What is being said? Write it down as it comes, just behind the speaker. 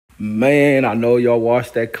Man, I know y'all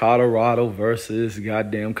watched that Colorado versus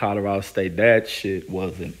goddamn Colorado State. That shit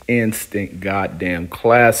was an instant goddamn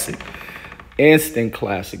classic. Instant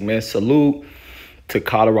classic, man. Salute to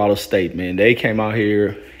Colorado State, man. They came out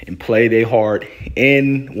here and played their heart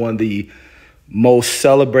in one of the most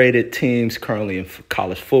celebrated teams currently in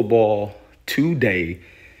college football today.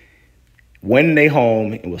 When they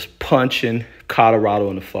home, it was punching Colorado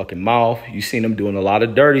in the fucking mouth. You seen them doing a lot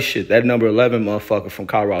of dirty shit. That number 11 motherfucker from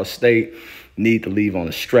Colorado State need to leave on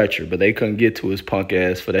a stretcher, but they couldn't get to his punk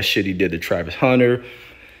ass for that shit he did to Travis Hunter.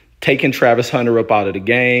 Taking Travis Hunter up out of the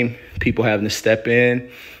game, people having to step in,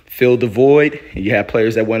 fill the void. And you had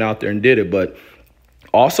players that went out there and did it, but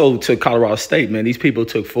also to Colorado State, man, these people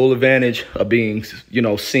took full advantage of being,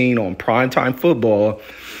 seen on primetime football.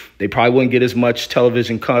 They probably wouldn't get as much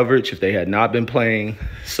television coverage if they had not been playing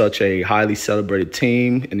such a highly celebrated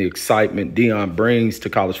team and the excitement Deion brings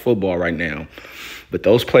to college football right now. But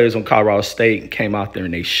those players on Colorado State came out there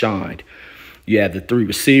and they shined. You had the three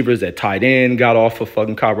receivers that tight end got off of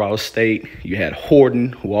fucking Colorado State. You had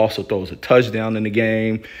Horton, who also throws a touchdown in the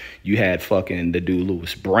game. You had fucking the dude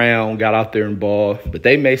Lewis Brown got out there and ball. But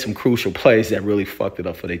they made some crucial plays that really fucked it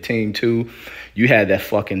up for their team, too. You had that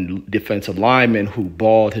fucking defensive lineman who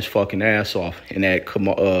balled his fucking ass off in that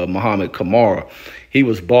Muhammad Kamara. He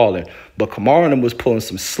was balling. But Kamara and him was pulling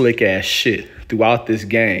some slick-ass shit throughout this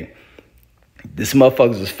game. This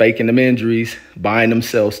motherfuckers was faking them injuries, buying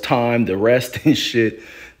themselves time, the rest and shit.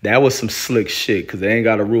 That was some slick shit because they ain't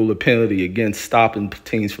got a rule of penalty against stopping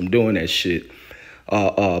teams from doing that shit.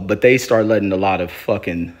 But they start letting a lot of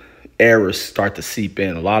fucking errors start to seep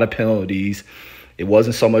in, a lot of penalties. It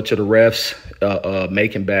wasn't so much of the refs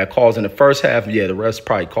making bad calls. In the first half, yeah, the refs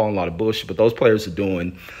probably calling a lot of bullshit, but those players are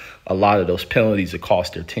doing a lot of those penalties that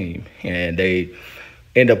cost their team. And they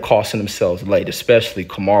end up costing themselves late, especially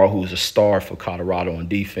Kamara, who's a star for Colorado on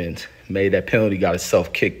defense, made that penalty, got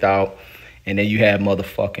himself kicked out. And then you had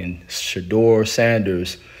motherfucking Shedeur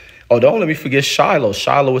Sanders. Oh, don't let me forget Shiloh.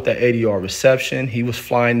 Shiloh with that 80-yard reception. He was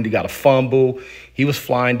flying. He got a fumble. He was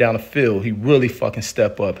flying down the field. He really fucking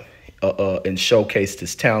stepped up and showcased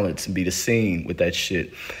his talents and be the scene with that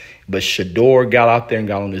shit. But Shedeur got out there and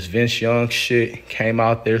got on this Vince Young shit, came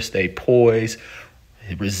out there, stayed poised,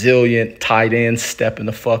 resilient, tight end, stepping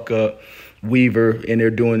the fuck up. Weaver in there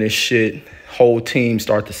doing this shit. Whole team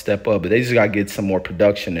start to step up, but they just got to get some more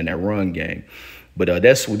production in that run game. But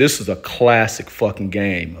this was a classic fucking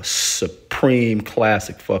game, a supreme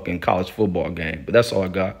classic fucking college football game. But that's all I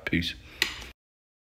got. Peace.